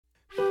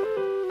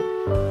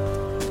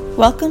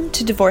Welcome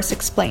to Divorce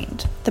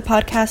Explained, the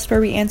podcast where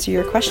we answer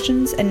your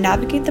questions and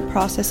navigate the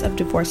process of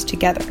divorce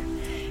together.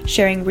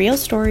 Sharing real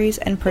stories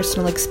and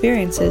personal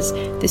experiences,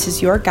 this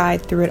is your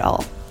guide through it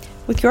all.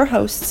 With your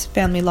hosts,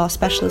 family law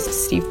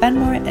specialist Steve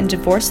Benmore and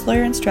divorce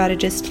lawyer and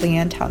strategist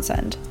Leanne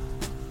Townsend.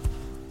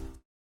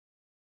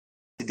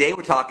 Today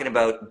we're talking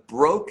about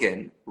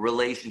broken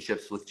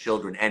relationships with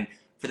children. And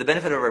for the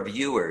benefit of our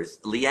viewers,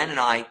 Leanne and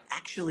I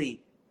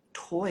actually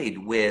toyed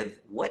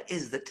with what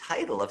is the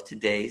title of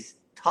today's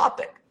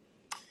topic.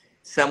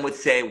 Some would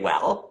say,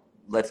 well,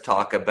 let's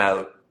talk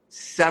about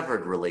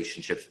severed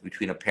relationships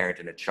between a parent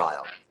and a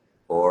child,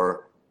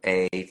 or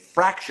a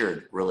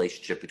fractured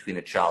relationship between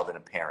a child and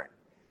a parent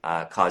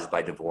caused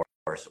by divorce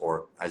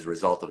or as a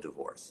result of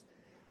divorce.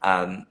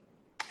 And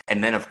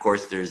then, of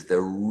course, there's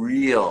the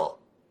real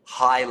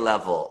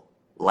high-level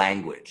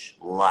language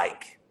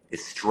like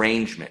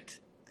estrangement,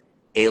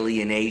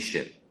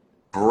 alienation,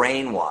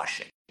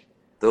 brainwashing.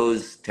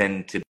 Those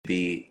tend to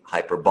be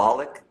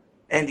hyperbolic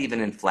and even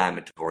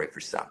inflammatory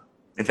for some.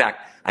 In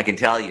fact, I can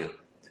tell you,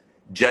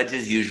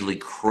 judges usually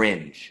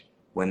cringe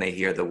when they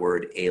hear the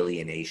word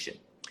alienation.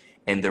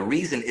 And the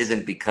reason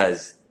isn't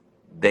because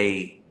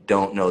they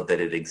don't know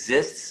that it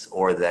exists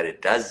or that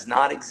it does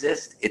not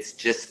exist. It's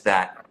just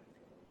that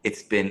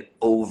it's been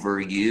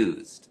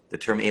overused. The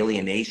term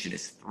alienation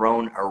is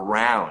thrown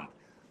around.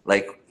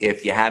 Like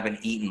if you haven't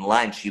eaten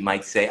lunch, you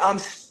might say, I'm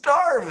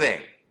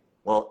starving.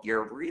 Well,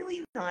 you're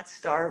really not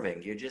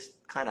starving. You're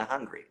just kind of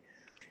hungry.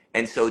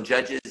 And so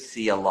judges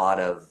see a lot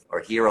of, or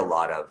hear a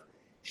lot of,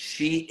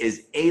 she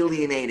is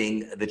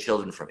alienating the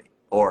children from me,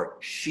 or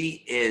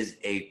she is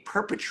a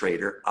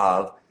perpetrator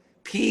of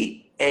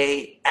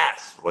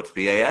PAS. What's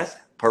PAS?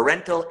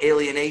 Parental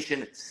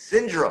Alienation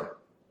Syndrome.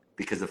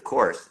 Because of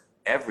course,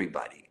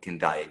 everybody can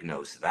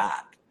diagnose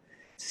that.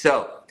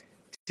 So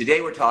today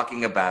we're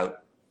talking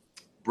about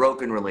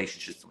broken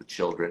relationships with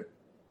children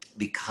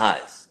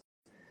because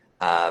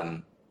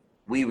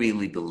we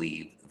really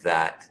believe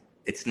that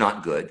it's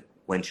not good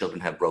when children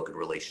have broken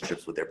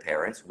relationships with their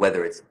parents,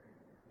 whether it's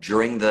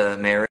during the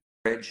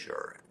marriage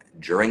or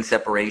during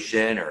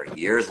separation or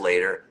years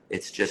later.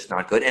 It's just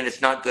not good. And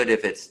it's not good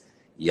if it's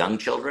young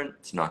children.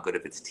 It's not good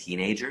if it's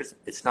teenagers.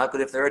 It's not good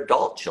if they're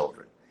adult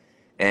children.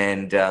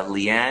 And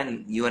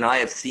Leanne, you and I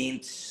have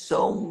seen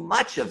so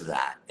much of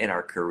that in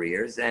our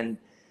careers, and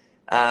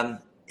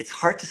it's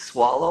hard to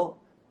swallow,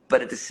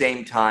 but at the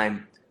same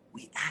time,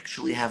 we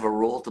actually have a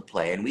role to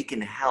play, and we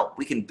can help.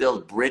 We can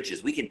build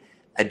bridges. We can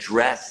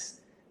address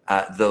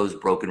those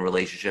broken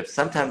relationships,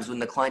 sometimes when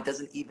the client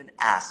doesn't even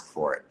ask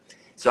for it.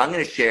 So I'm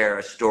going to share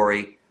a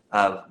story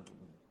of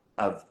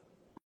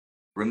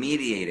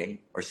remediating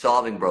or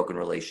solving broken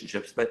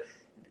relationships, but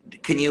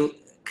can you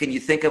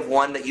think of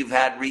one that you've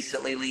had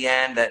recently,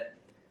 Leanne, that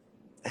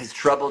has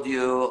troubled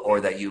you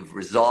or that you've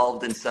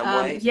resolved in some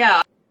way?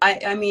 Yeah,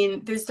 I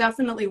mean, there's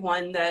definitely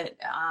one that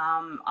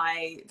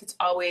it's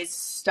always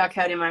stuck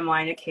out in my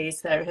mind, a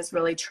case that has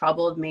really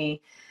troubled me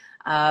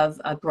of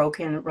a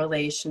broken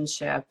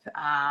relationship.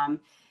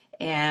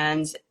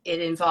 And it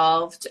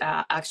involved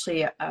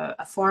actually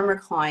a former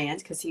client,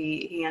 because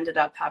he ended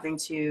up having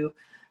to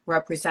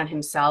represent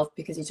himself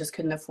because he just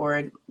couldn't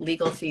afford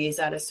legal fees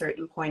at a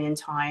certain point in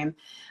time.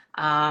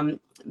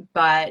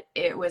 But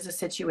it was a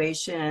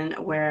situation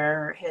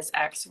where his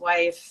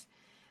ex-wife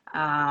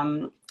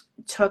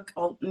took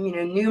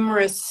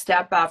numerous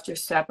step after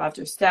step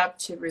after step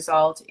to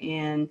result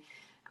in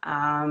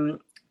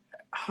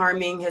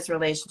harming his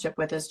relationship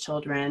with his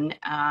children,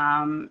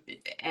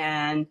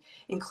 and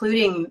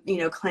including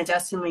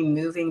clandestinely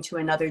moving to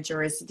another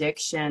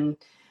jurisdiction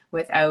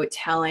without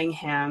telling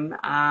him,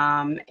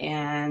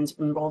 and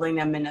enrolling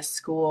them in a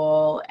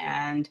school.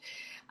 And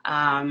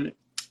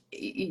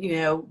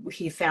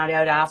he found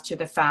out after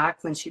the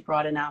fact when she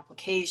brought an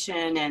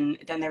application, and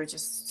then there were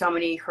just so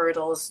many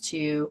hurdles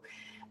to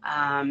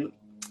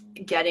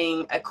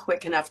getting a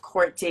quick enough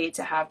court date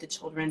to have the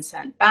children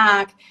sent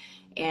back.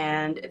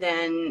 And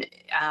then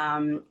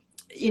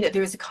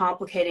there was a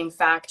complicating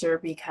factor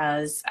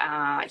because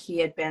he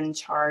had been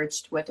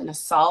charged with an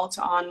assault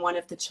on one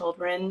of the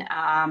children,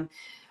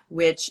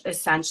 which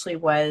essentially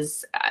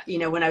was,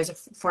 when I was a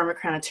former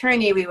Crown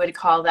attorney, we would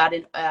call that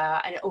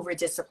an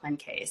over-discipline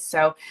case.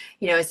 So,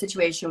 a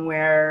situation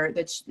where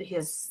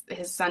his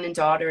son and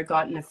daughter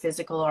got in a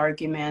physical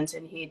argument,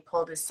 and he'd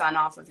pulled his son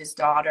off of his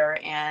daughter,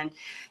 and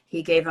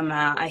he gave him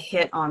a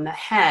hit on the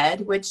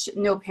head, which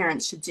no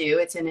parent should do.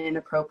 It's an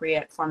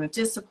inappropriate form of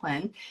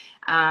discipline.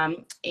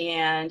 And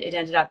it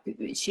ended up,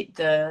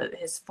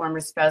 his former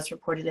spouse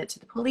reported it to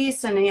the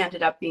police, and he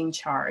ended up being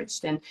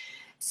charged. And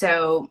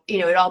so,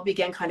 it all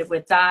began kind of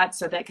with that,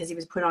 because he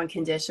was put on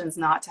conditions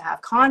not to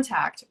have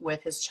contact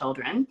with his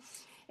children.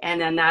 And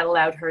then that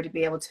allowed her to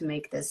be able to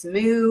make this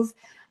move.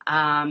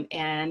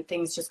 And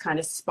things just kind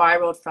of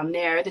spiraled from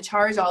there. The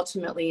charge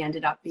ultimately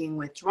ended up being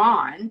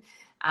withdrawn.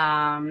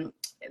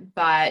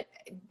 But,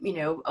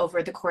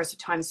 over the course of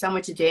time, so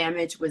much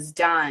damage was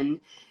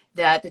done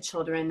that the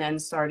children then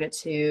started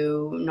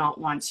to not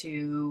want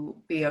to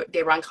be,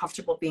 they were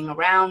uncomfortable being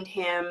around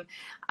him.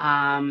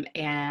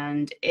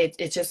 And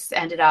it just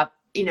ended up,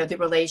 the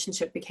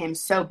relationship became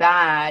so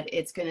bad,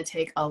 it's going to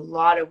take a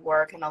lot of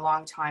work and a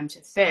long time to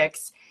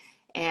fix.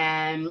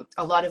 And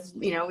a lot of,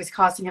 it was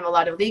costing him a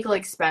lot of legal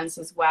expense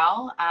as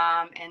well.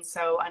 And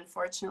so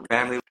unfortunately,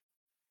 family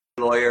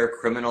lawyer,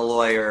 criminal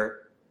lawyer,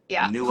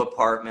 yeah, new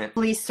apartment,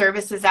 Police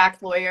Services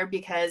Act lawyer,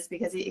 because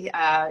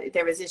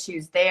there was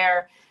issues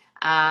there.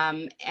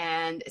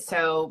 And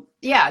so,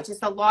 yeah,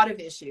 just a lot of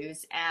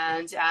issues.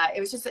 And it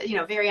was just,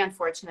 very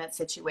unfortunate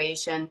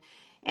situation.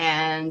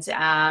 And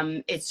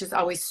it's just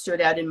always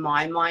stood out in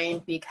my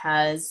mind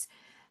because,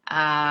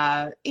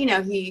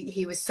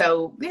 he was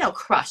so,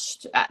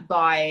 crushed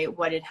by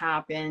what had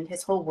happened.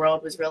 His whole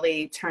world was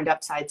really turned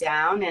upside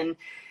down. And,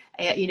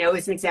 it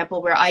was an example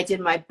where I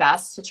did my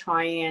best to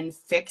try and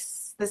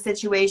fix the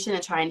situation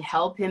and try and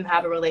help him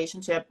have a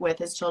relationship with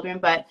his children.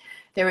 But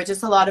there were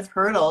just a lot of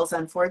hurdles,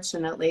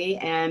 unfortunately.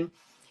 And,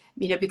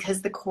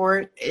 because the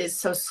court is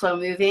so slow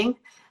moving,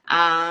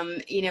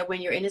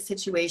 when you're in a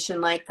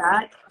situation like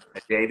that, a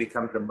day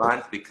becomes a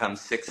month,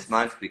 becomes 6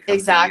 months, becomes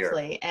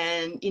exactly. a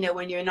year. And,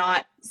 when you're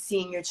not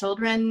seeing your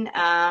children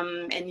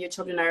and your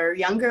children are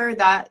younger,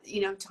 that,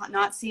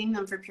 not seeing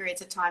them for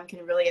periods of time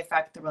can really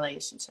affect the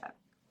relationship.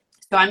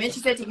 So I'm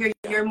interested to hear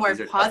your more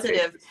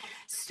positive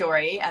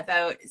story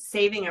about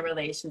saving a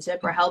relationship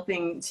or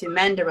helping to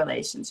mend a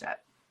relationship.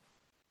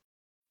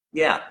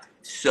 Yeah.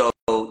 So,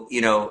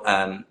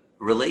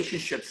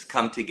 relationships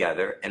come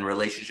together and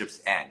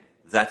relationships end.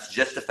 That's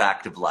just a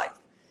fact of life.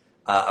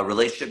 A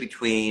relationship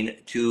between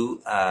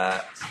two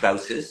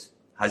spouses,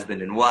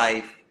 husband and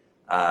wife,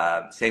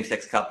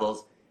 same-sex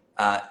couples,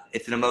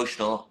 it's an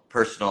emotional,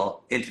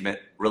 personal,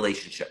 intimate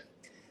relationship.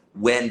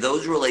 When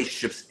those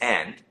relationships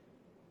end,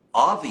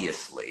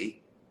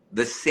 obviously,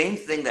 the same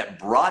thing that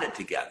brought it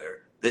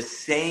together, the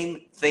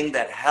same thing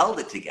that held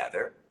it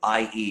together,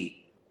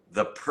 i.e.,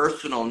 the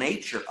personal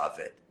nature of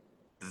it,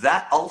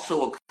 that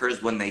also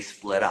occurs when they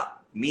split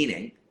up,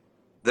 meaning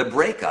the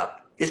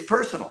breakup is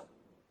personal.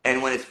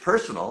 And when it's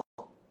personal,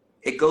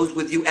 it goes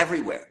with you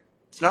everywhere.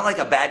 It's not like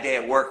a bad day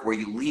at work where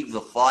you leave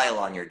the file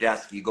on your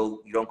desk, you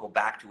don't go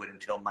back to it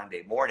until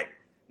Monday morning.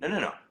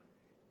 No.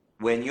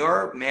 When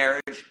your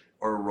marriage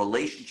or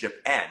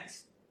relationship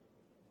ends,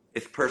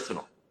 it's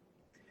personal.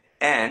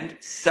 And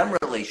some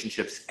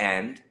relationships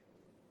end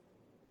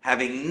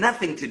having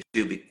nothing to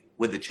do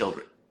with the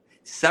children.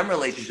 Some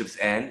relationships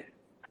end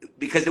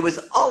because it was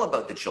all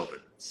about the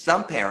children.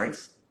 Some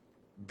parents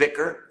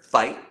bicker,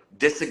 fight,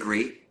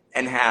 disagree,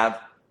 and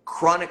have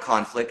chronic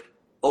conflict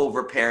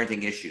over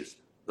parenting issues.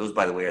 Those,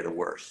 by the way, are the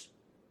worst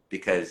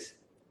because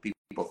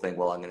people think,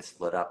 well, I'm going to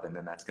split up and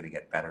then that's going to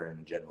get better, and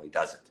it generally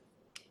doesn't.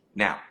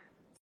 Now,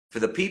 for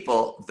the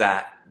people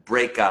that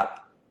break up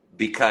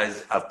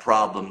because of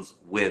problems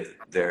with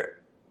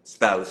their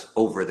spouse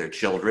over their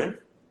children,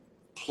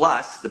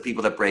 plus the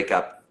people that break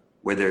up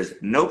where there's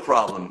no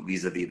problem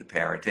vis-a-vis the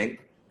parenting,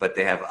 but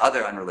they have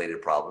other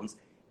unrelated problems,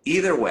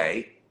 either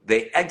way,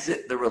 they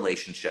exit the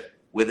relationship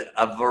with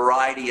a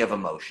variety of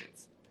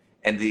emotions.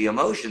 And the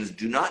emotions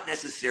do not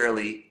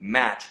necessarily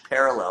match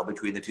parallel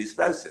between the two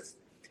spouses.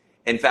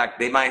 In fact,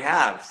 they might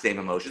have same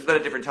emotions, but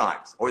at different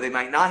times. Or they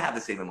might not have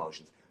the same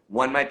emotions.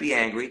 One might be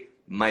angry,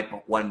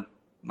 one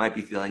might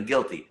be feeling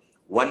guilty.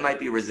 One might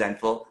be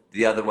resentful,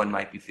 the other one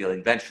might be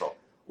feeling vengeful.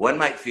 One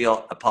might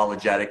feel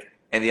apologetic,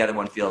 and the other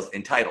one feels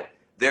entitled.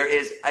 There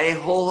is a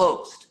whole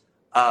host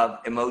of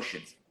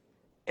emotions.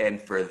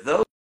 And for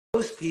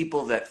those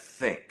people that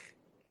think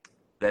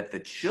that the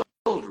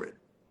children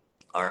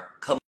are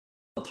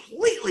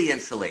completely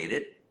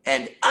insulated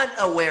and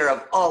unaware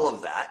of all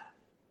of that,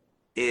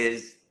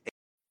 is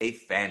a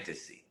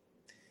fantasy.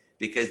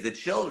 Because the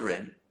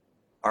children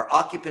are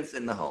occupants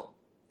in the home.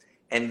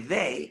 And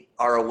they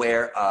are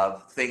aware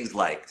of things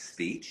like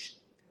speech.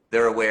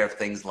 They're aware of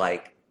things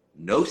like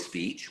no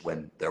speech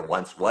when there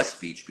once was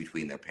speech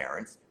between their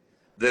parents.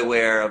 They're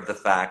aware of the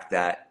fact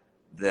that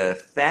the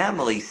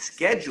family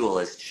schedule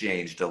has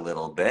changed a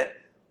little bit.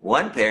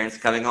 One parent's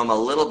coming home a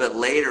little bit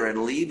later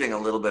and leaving a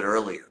little bit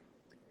earlier.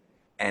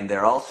 And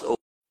they're also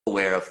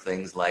aware of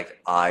things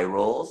like eye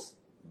rolls,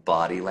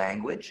 body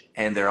language,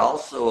 and they're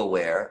also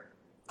aware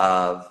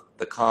of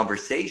the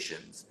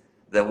conversations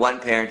that one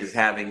parent is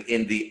having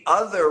in the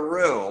other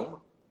room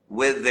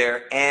with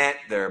their aunt,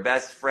 their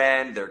best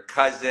friend, their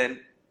cousin,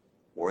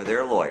 or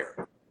their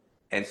lawyer.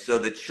 And so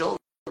the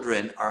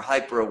children are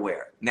hyper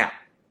aware. Now,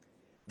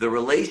 the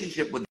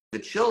relationship with the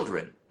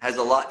children has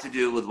a lot to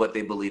do with what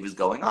they believe is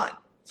going on.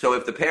 So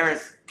if the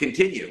parents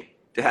continue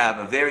to have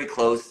a very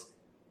close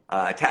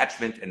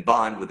attachment and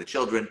bond with the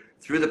children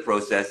through the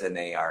process, and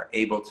they are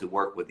able to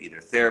work with either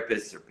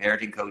therapists or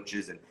parenting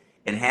coaches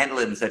and handle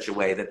it in such a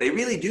way that they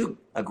really do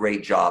a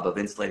great job of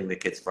insulating the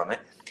kids from it,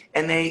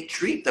 and they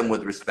treat them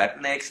with respect,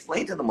 and they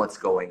explain to them what's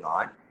going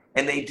on,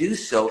 and they do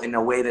so in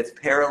a way that's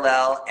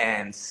parallel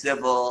and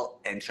civil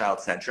and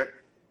child-centric,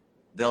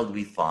 they'll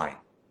be fine.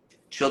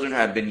 Children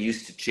have been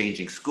used to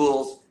changing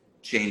schools,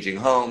 changing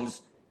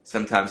homes,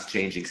 sometimes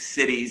changing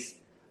cities,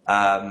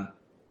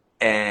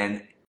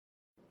 And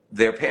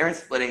their parents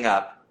splitting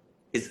up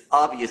is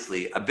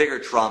obviously a bigger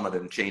trauma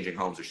than changing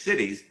homes or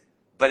cities,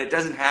 but it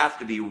doesn't have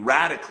to be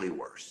radically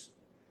worse.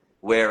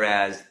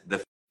 Whereas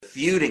the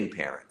feuding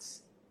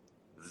parents,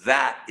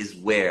 that is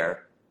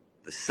where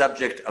the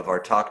subject of our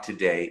talk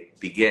today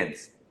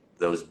begins.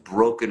 Those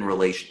broken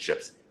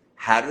relationships.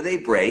 How do they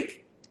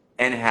break,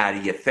 and how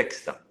do you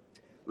fix them?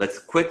 Let's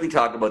quickly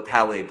talk about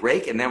how they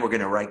break, and then we're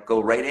going to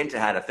go right into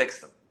how to fix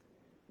them.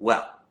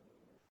 Well,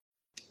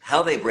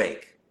 how they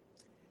break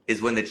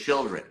is when the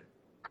children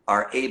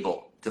are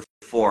able to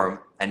form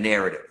a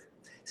narrative.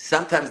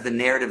 Sometimes the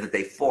narrative that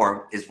they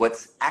form is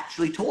what's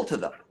actually told to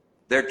them.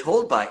 They're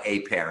told by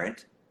a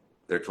parent,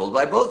 they're told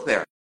by both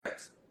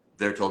parents,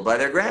 they're told by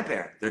their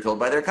grandparent, they're told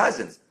by their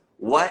cousins.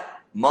 What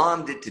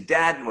mom did to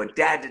dad and what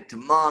dad did to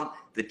mom,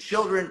 the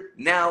children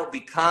now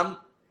become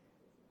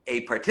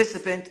a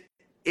participant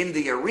in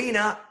the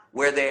arena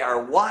where they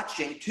are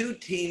watching two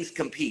teams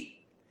compete.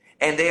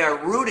 And they are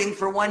rooting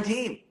for one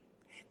team.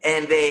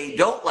 And they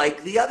don't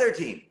like the other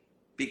team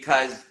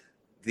because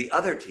the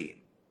other team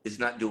is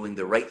not doing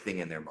the right thing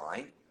in their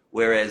mind,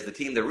 whereas the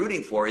team they're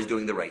rooting for is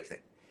doing the right thing.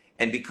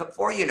 And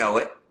before you know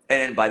it,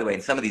 and by the way,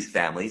 in some of these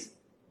families,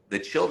 the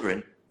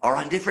children are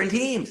on different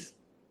teams.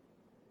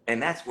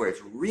 And that's where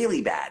it's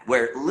really bad,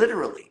 where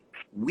literally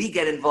we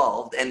get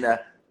involved and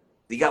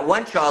you got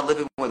one child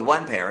living with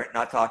one parent,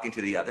 not talking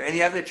to the other, and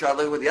the other child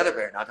living with the other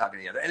parent, not talking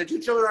to the other, and the two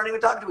children aren't even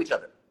talking to each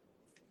other.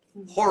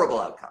 Horrible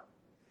outcome.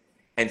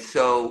 And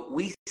so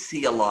we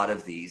see a lot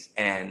of these,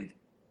 and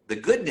the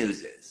good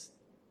news is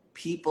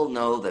people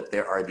know that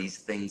there are these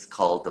things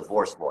called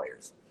divorce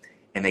lawyers,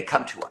 and they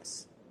come to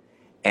us.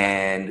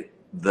 And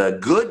the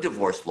good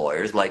divorce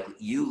lawyers, like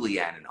you,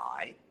 Leanne, and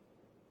I,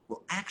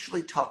 will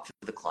actually talk to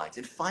the clients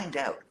and find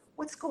out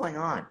what's going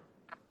on.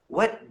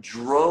 What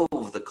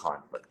drove the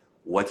conflict?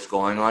 What's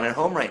going on at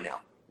home right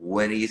now?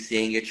 When are you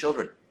seeing your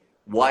children?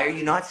 Why are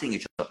you not seeing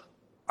your children?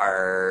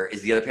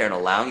 Is the other parent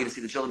allowing you to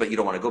see the children, but you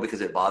don't want to go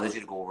because it bothers you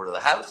to go over to the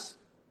house?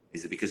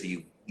 Is it because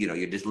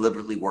you're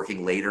deliberately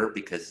working later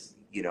because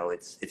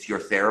it's your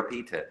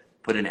therapy to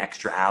put in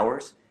extra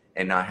hours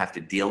and not have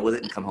to deal with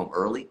it and come home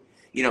early?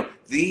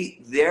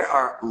 There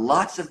are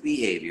lots of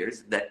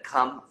behaviors that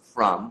come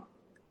from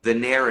the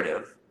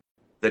narrative,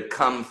 that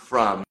come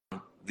from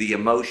the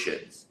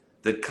emotions,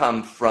 that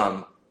come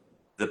from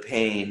the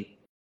pain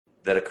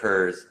that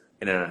occurs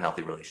in an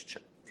unhealthy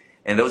relationship.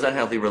 And those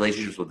unhealthy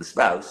relationships with the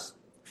spouse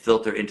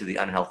filter into the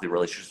unhealthy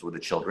relationships with the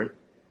children.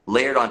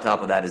 Layered on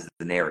top of that is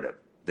the narrative.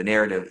 The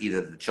narrative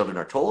either the children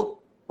are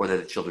told, or that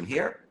the children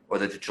hear, or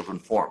that the children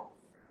form.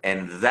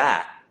 And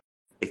that,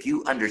 if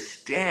you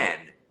understand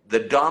the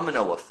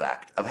domino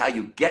effect of how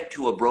you get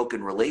to a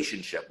broken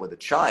relationship with a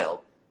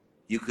child,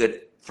 you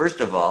could, first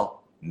of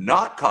all,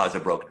 not cause a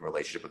broken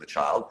relationship with a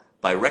child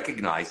by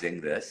recognizing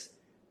this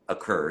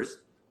occurs,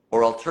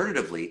 or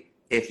alternatively,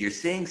 if you're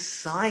seeing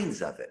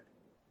signs of it,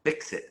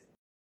 fix it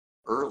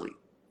early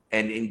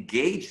and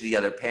engage the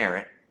other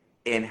parent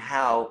in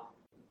how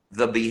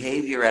the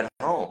behavior at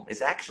home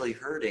is actually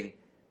hurting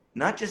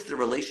not just the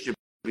relationship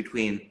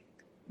between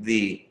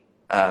the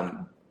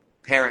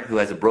parent who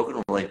has a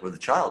broken relationship with the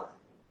child,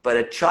 but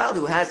a child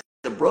who has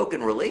a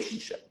broken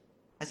relationship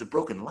has a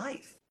broken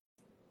life.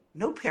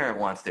 No parent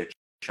wants their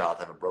child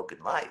to have a broken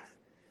life.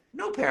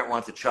 No parent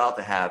wants a child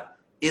to have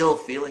ill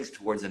feelings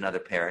towards another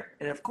parent.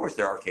 And of course,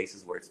 there are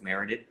cases where it's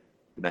merited,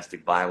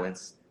 domestic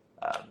violence,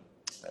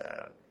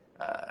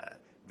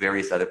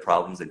 various other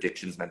problems,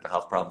 addictions, mental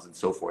health problems, and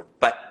so forth.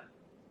 But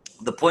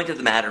the point of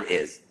the matter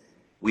is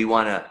we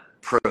want to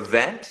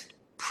prevent,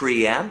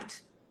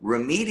 preempt,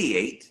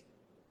 remediate,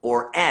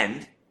 or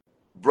end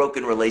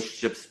broken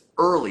relationships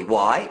early.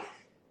 Why?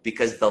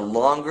 Because the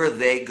longer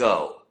they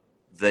go,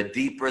 the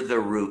deeper the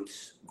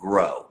roots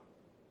grow.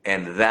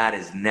 And that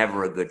is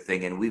never a good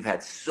thing. And we've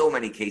had so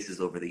many cases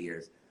over the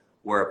years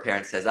where a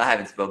parent says, I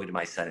haven't spoken to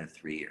my son in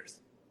 3 years.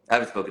 I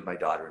haven't spoken to my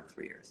daughter in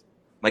 3 years.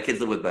 My kids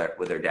live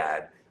with their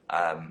dad.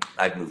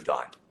 I've moved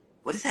on.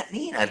 What does that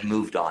mean, I've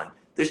moved on?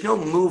 There's no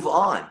move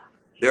on.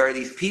 There are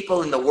these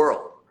people in the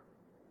world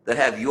that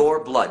have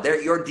your blood,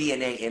 your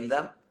DNA in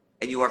them,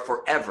 and you are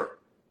forever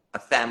a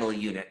family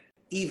unit,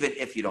 even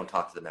if you don't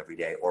talk to them every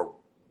day or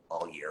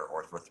all year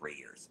or for 3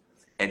 years.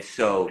 And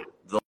so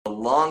the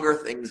longer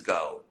things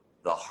go,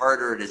 the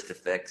harder it is to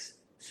fix.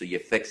 So you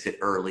fix it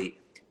early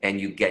and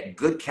you get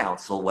good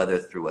counsel, whether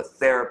through a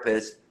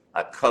therapist,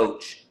 a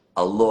coach,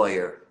 a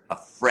lawyer, a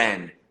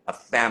friend, a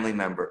family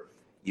member.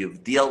 You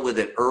deal with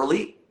it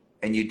early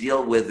and you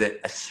deal with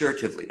it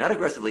assertively, not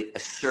aggressively,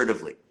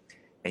 assertively.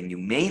 And you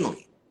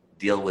mainly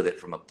deal with it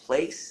from a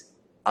place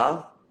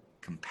of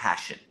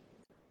compassion.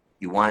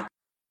 You want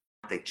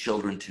the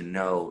children to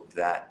know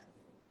that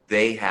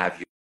they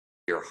have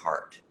your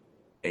heart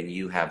and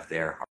you have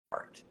their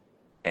heart.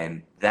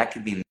 And that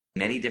could mean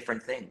many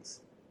different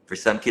things. For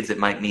some kids, it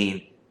might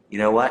mean, you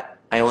know what?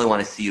 I only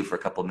want to see you for a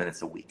couple of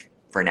minutes a week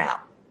for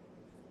now.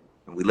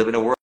 And we live in a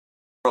world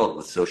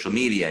with social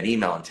media and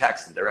email and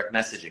text and direct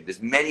messaging.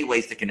 There's many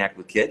ways to connect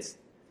with kids.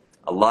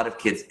 A lot of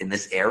kids in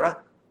this era,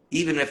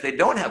 even if they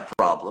don't have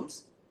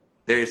problems,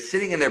 They're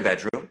sitting in their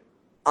bedroom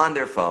on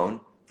their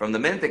phone from the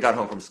minute they got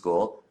home from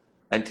school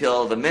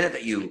until the minute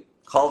that you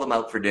call them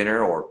out for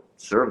dinner or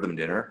serve them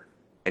dinner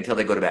until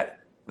they go to bed,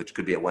 which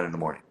could be at 1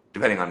 a.m,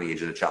 depending on the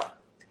age of the child.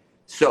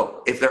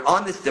 So if they're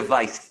on this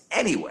device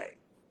anyway,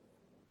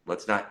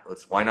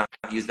 why not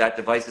use that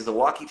device as a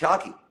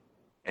walkie-talkie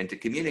and to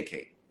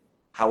communicate?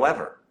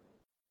 However,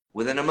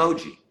 with an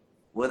emoji,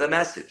 with a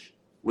message,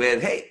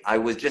 with, hey, I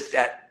was just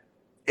at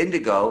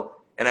Indigo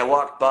and I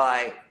walked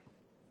by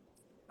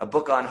a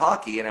book on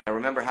hockey and I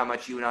remember how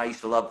much you and I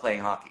used to love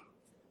playing hockey.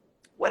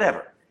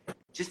 Whatever.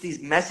 Just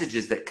these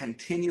messages that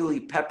continually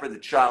pepper the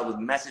child with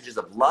messages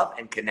of love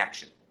and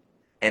connection.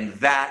 And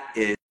that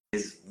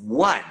is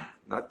one,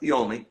 not the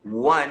only,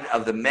 one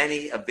of the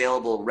many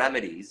available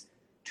remedies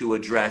to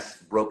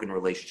address broken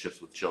relationships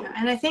with children.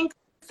 And I think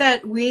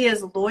that we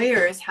as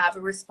lawyers have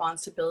a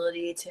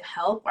responsibility to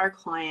help our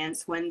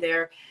clients when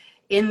they're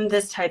in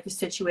this type of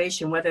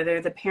situation, whether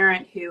they're the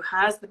parent who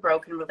has the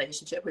broken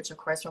relationship, which of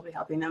course will be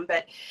helping them.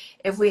 But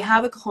if we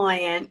have a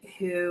client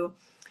who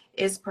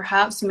is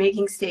perhaps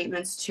making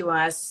statements to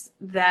us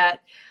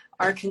that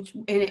are,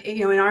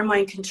 in our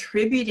mind,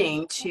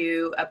 contributing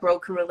to a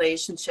broken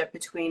relationship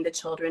between the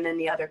children and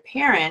the other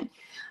parent,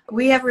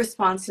 we have a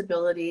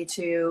responsibility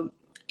to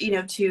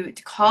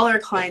call our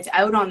clients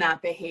out on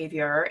that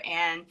behavior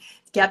and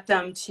get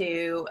them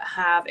to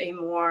have a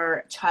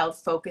more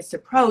child-focused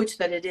approach,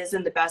 that it is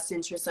in the best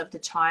interest of the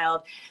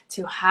child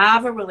to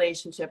have a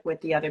relationship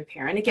with the other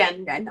parent.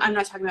 Again, I'm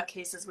not talking about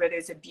cases where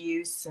there's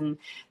abuse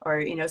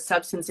or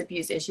substance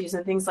abuse issues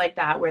and things like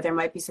that, where there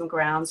might be some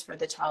grounds for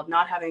the child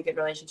not having a good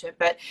relationship.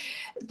 But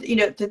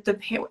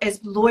as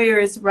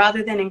lawyers,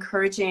 rather than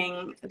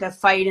encouraging the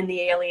fight and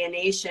the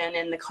alienation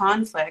and the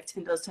conflict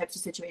in those types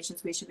of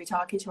situations, we should be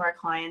talking to our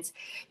clients.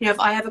 If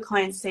I have a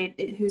client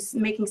who's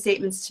making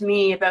statements to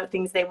me about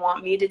things they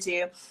want me to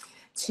do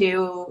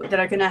that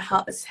are going to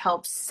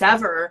help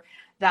sever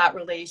that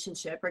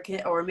relationship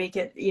or make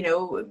it,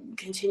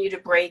 continue to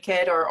break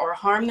it or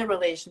harm the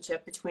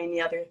relationship between the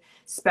other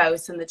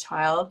spouse and the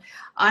child,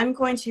 I'm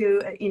going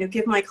to,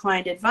 give my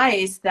client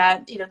advice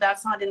that,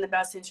 that's not in the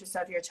best interest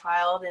of your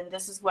child. And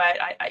this is what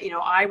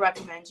I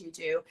recommend you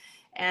do.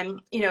 And,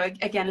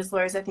 again, as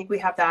lawyers, I think we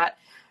have that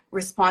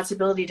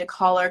responsibility to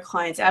call our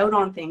clients out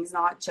on things,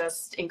 not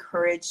just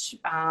encourage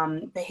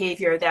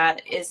behavior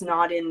that is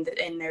not in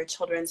their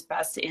children's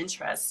best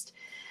interest.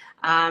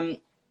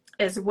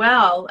 As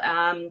well,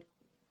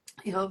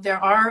 there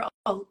are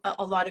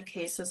a lot of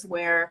cases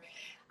where,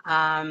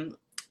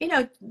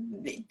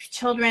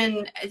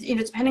 children,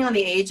 depending on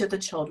the age of the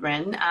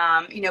children,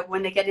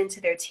 when they get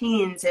into their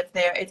teens,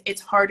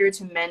 it's harder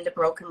to mend a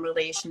broken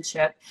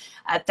relationship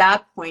at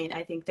that point,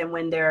 I think, than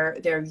when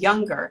they're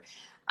younger.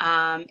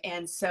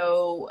 And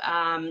so,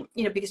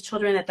 because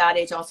children at that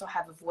age also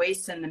have a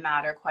voice in the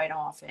matter quite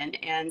often.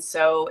 And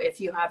so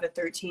if you have a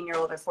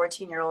 13-year-old or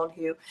 14-year-old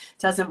who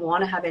doesn't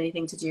want to have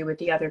anything to do with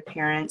the other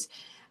parent,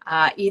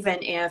 even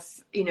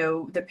if,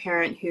 the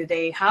parent who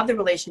they have the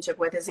relationship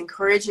with is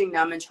encouraging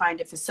them and trying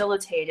to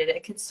facilitate it,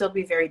 it could still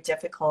be very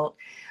difficult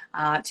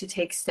to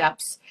take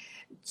steps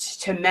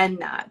to mend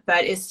that.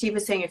 But as Steve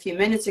was saying a few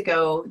minutes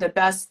ago, the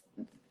best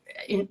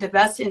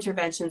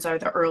interventions are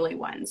the early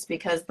ones,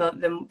 because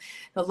the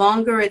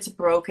longer it's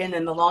broken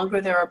and the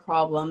longer there are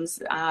problems,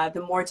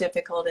 the more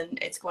difficult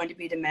it's going to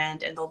be to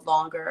mend and the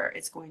longer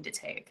it's going to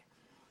take.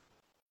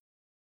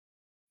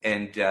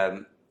 And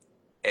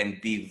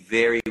be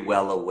very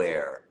well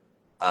aware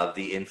of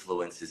the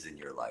influences in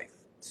your life.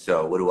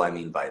 So what do I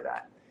mean by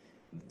that?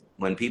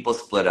 When people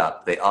split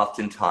up, they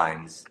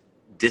oftentimes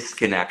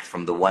disconnect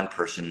from the one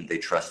person they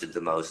trusted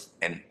the most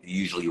and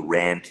usually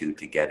ran to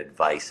get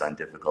advice on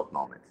difficult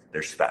moments,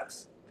 their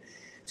spouse.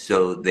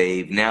 So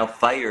they've now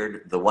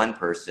fired the one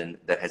person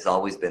that has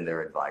always been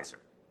their advisor.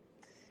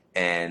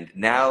 And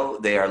now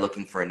they are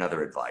looking for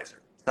another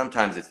advisor.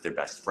 Sometimes it's their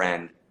best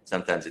friend,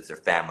 sometimes it's their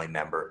family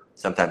member,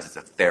 sometimes it's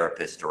a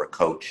therapist or a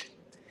coach.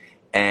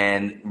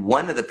 And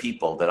one of the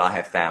people that I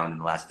have found in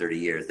the last 30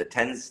 years that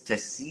tends to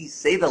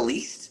say the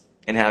least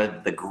and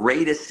have the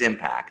greatest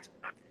impact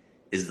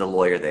is the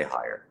lawyer they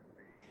hire.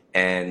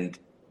 And,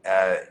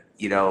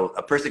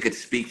 a person could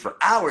speak for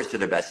hours to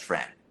their best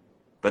friend,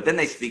 but then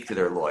they speak to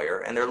their lawyer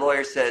and their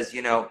lawyer says,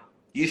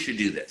 you should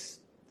do this.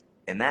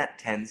 And that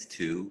tends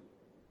to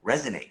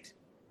resonate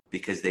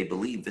because they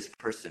believe this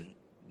person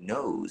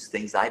knows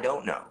things I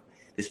don't know.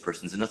 This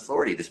person's an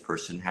authority. This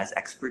person has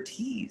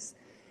expertise.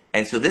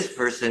 And so this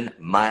person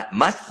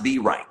must be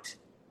right.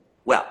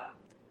 Well,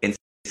 in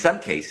some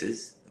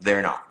cases,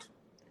 they're not.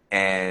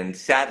 And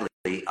sadly,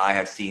 I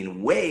have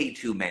seen way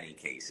too many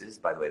cases.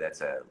 By the way,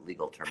 that's a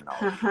legal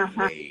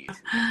terminology.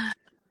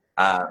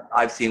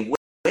 I've seen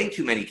way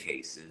too many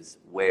cases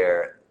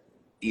where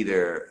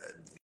either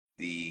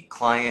the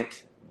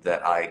client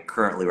that I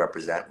currently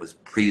represent was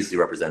previously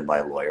represented by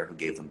a lawyer who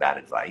gave them bad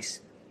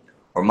advice,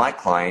 or my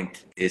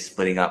client is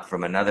splitting up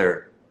from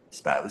another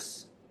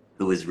spouse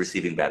who is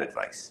receiving bad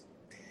advice.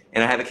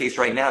 And I have a case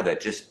right now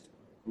that just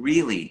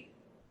really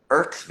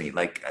irks me.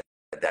 Like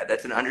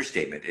that's an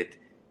understatement.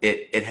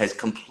 It has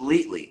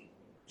completely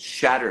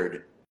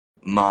shattered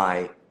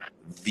my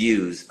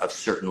views of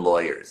certain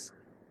lawyers.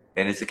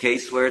 And it's a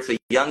case where it's a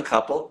young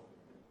couple,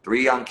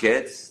 3 young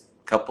kids.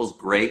 Couple's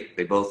great.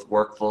 They both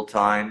work full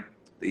time.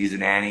 They use a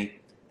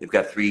nanny. They've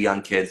got 3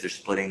 young kids. They're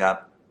splitting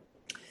up.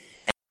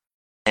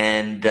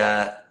 And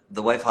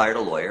the wife hired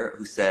a lawyer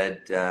who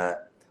said,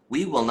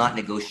 we will not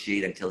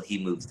negotiate until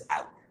he moves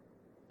out.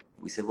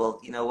 We said, well,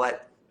 you know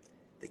what?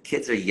 The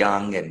kids are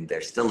young and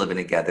they're still living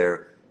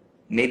together.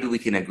 Maybe we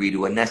can agree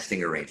to a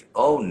nesting arrangement.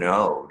 Oh,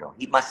 no,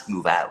 he must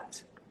move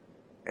out.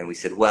 And we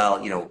said, well,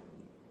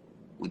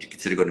 would you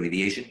consider going to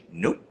mediation?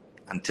 Nope,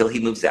 until he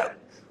moves out.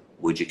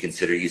 Would you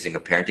consider using a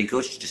parenting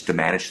coach just to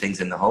manage things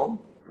in the home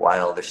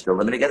while they're still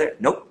living together?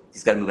 Nope,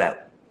 he's got to move out.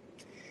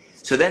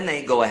 So then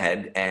they go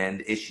ahead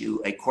and issue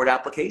a court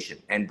application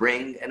and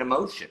bring an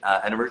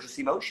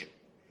emergency motion.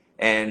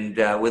 And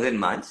within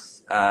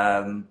months,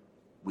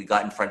 we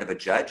got in front of a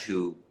judge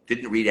who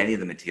didn't read any of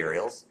the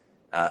materials,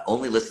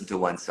 only listened to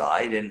one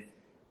side, and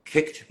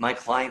kicked my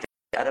client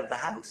out of the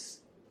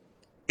house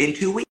in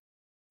 2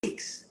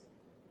 weeks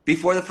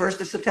before the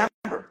 1st of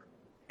September.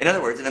 In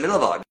other words, in the middle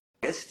of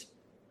August,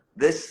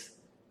 this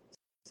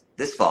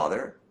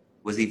father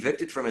was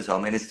evicted from his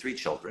home and his 3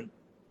 children,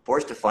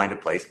 forced to find a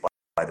place.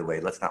 By the way,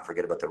 let's not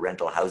forget about the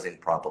rental housing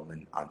problem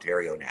in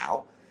Ontario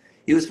now.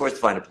 He was forced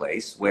to find a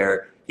place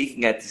where he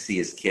can get to see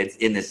his kids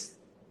in this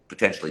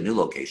potentially new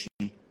location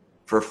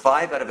for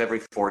 5 out of every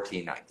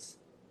 14 nights.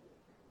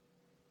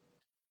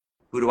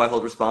 Who do I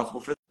hold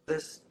responsible for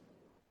this?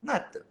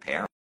 Not the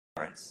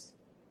parents,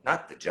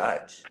 not the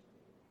judge,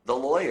 the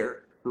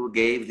lawyer who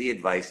gave the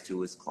advice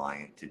to his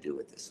client to do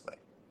it this way.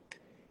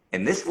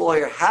 And this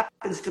lawyer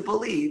happens to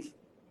believe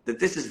that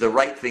this is the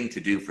right thing to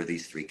do for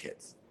these 3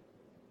 kids.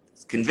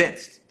 He's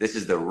convinced this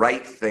is the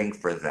right thing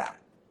for them.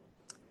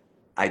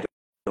 I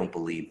don't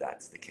believe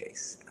that's the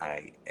case.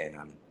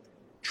 I'm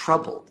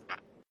troubled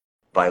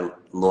by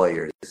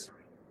lawyers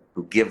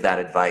who give that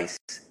advice,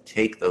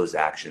 take those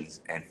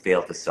actions, and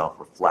fail to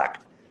self-reflect.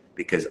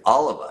 Because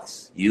all of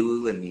us,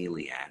 you and me,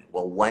 Leanne,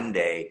 will one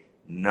day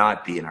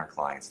not be in our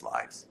clients'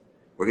 lives.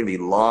 We're going to be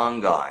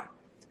long gone.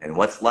 And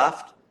what's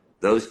left?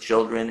 Those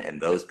children and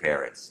those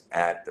parents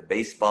at the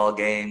baseball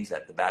games,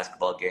 at the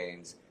basketball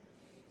games,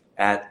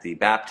 at the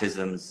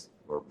baptisms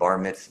or bar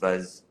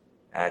mitzvahs,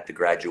 at the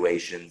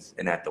graduations,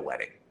 and at the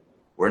wedding.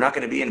 We're not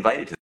going to be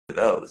invited to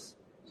those.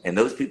 And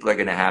those people are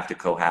going to have to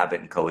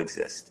cohabit and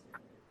coexist.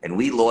 And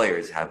we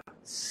lawyers have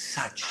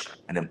such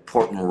an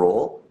important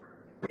role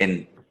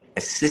in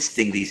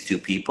assisting these 2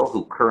 people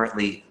who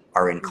currently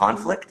are in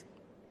conflict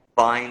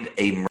find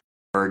a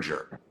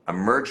merger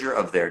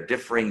of their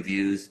differing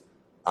views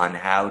on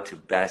how to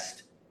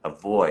best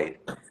avoid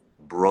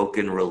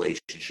broken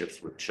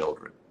relationships with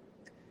children.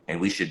 And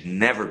we should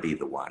never be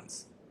the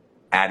ones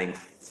adding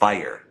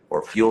fire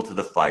or fuel to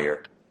the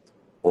fire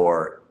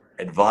or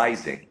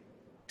advising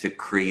to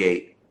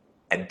create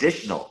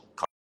additional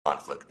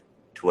conflict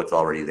to what's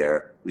already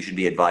there. We should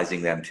be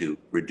advising them to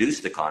reduce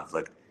the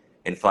conflict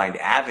and find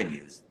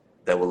avenues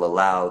that will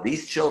allow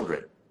these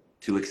children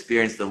to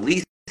experience the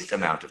least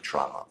amount of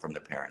trauma from the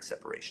parent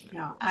separation.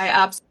 Yeah, I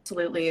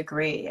absolutely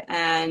agree.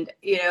 And,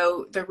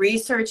 the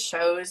research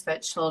shows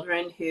that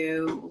children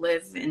who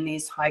live in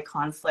these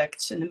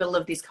in the middle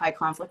of these high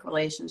conflict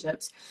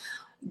relationships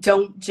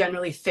don't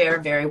generally fare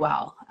very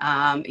well.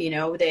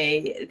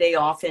 They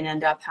often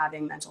end up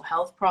having mental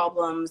health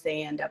problems.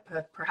 They end up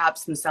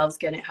perhaps themselves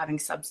having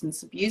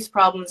substance abuse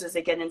problems as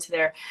they get into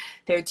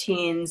their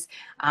teens.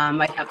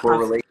 Might have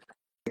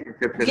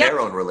in their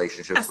own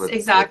relationships with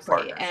exactly.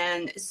 With partners.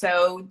 And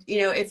so,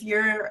 if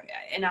you're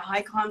in a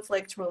high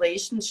conflict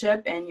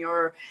relationship and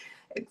you're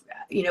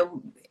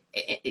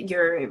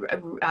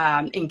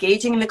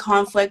engaging in the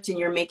conflict and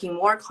you're making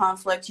more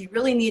conflict, you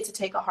really need to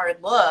take a hard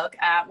look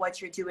at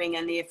what you're doing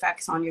and the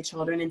effects on your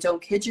children. And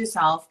don't kid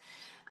yourself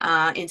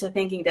into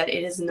thinking that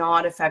it is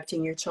not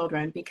affecting your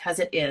children, because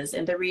it is.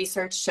 And the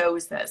research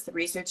shows this. The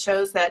research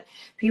shows that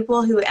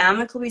people who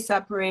amicably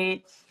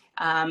separate,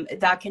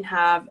 that can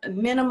have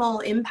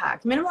minimal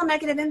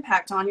negative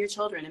impact on your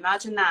children.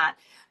 Imagine that.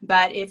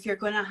 But if you're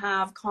going to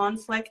have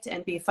conflict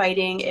and be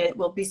fighting, it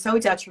will be so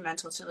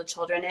detrimental to the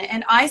children.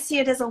 And I see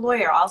it as a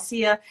lawyer. I'll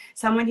see a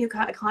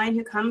client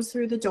who comes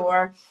through the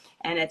door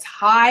and it's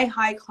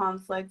high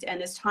conflict.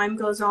 And as time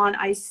goes on,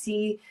 I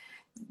see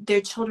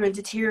their children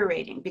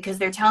deteriorating because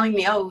they're telling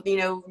me,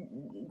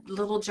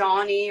 little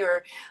Johnny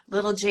or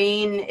little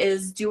Jane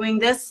is doing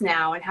this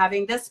now and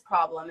having this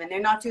problem, and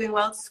they're not doing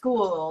well at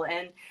school,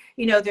 and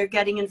they're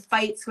getting in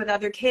fights with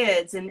other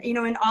kids, and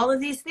and all of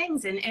these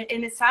things, and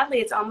it's sadly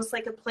it's almost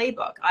like a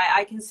playbook.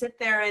 I can sit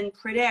there and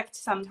predict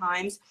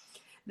sometimes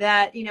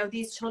that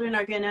these children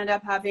are going to end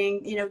up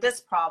having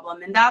this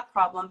problem and that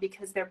problem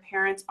because their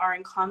parents are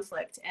in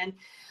conflict. And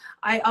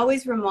I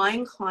always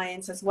remind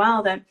clients as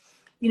well that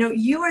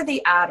you are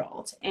the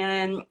adult,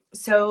 and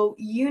so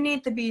you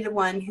need to be the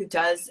one who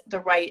does the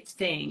right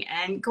thing.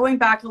 And going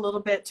back a little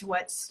bit to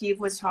what Steve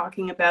was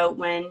talking about,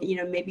 when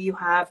maybe you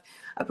have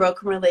a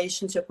broken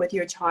relationship with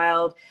your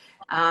child,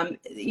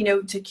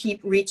 to keep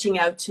reaching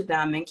out to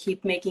them and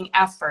keep making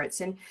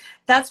efforts. And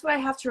that's what I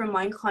have to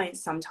remind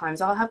clients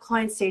sometimes. I'll have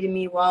clients say to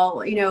me,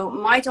 well,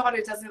 my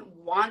daughter doesn't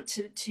want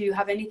to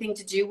have anything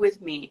to do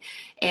with me.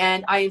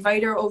 And I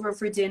invite her over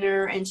for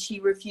dinner and she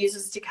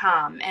refuses to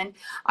come. And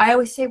I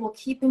always say, well,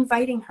 keep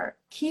inviting her.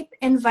 Keep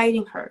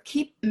inviting her.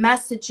 Keep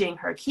messaging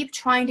her. Keep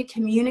trying to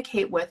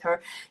communicate with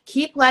her.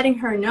 Keep letting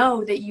her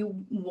know that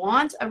you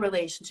want a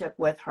relationship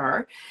with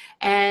her,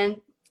 and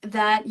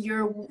that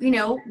you're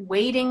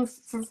waiting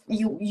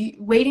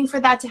for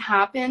that to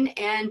happen.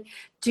 And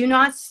do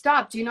not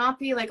stop. Do not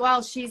be like,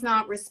 well, she's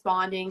not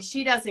responding,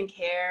 she doesn't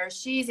care,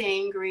 she's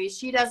angry,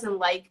 she doesn't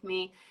like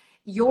me.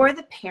 You're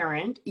the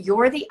parent,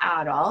 you're the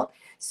adult,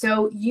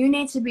 so you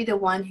need to be the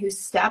one who's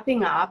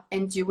stepping up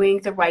and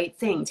doing the right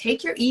thing.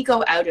 Take your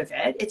ego out of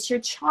it. It's your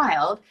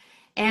child,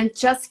 and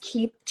just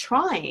keep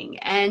trying.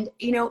 And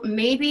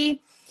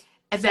maybe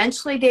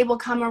eventually they will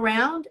come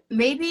around.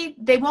 Maybe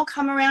they won't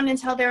come around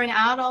until they're an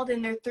adult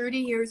and they're 30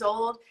 years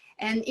old.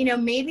 And,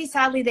 maybe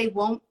sadly they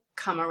won't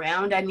come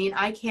around. I mean,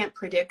 I can't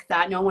predict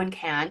that. No one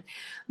can.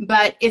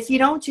 But if you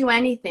don't do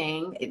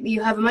anything,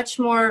 you're much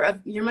more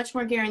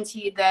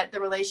guaranteed that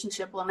the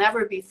relationship will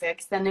never be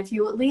fixed than if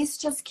you at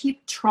least just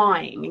keep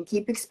trying and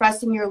keep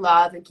expressing your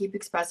love and keep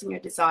expressing your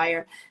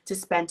desire to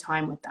spend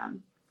time with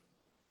them.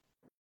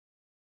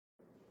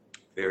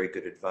 Very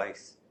good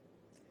advice.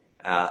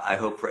 I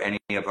hope for any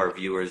of our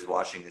viewers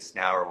watching this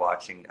now or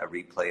watching a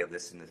replay of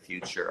this in the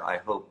future, I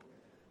hope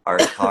our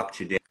talk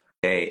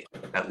today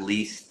at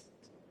least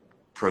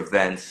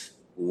prevents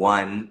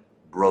one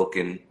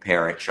broken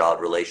parent-child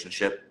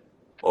relationship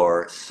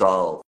or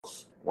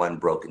solves one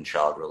broken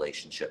child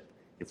relationship.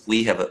 If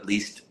we have at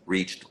least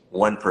reached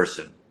one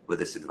person with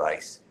this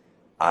advice,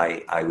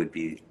 I would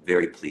be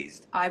very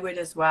pleased. I would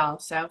as well.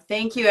 So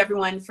thank you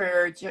everyone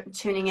for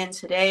tuning in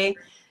today.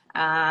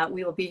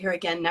 We will be here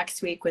again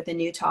next week with a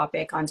new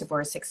topic on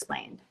Divorce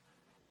Explained.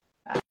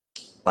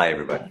 Bye,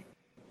 everybody.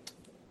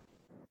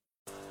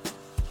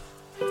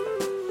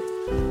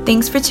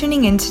 Thanks for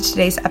tuning in to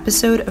today's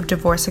episode of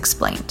Divorce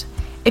Explained.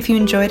 If you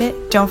enjoyed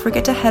it, don't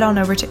forget to head on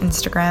over to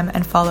Instagram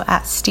and follow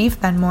at Steve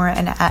Benmore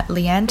and at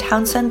Leanne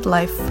Townsend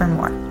Life for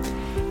more.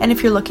 And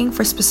if you're looking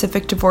for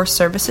specific divorce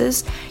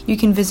services, you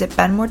can visit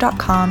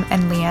benmore.com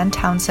and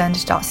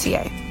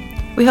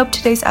leannetownsend.ca. We hope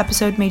today's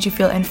episode made you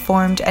feel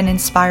informed and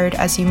inspired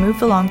as you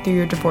move along through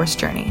your divorce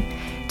journey.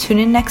 Tune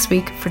in next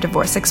week for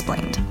Divorce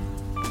Explained.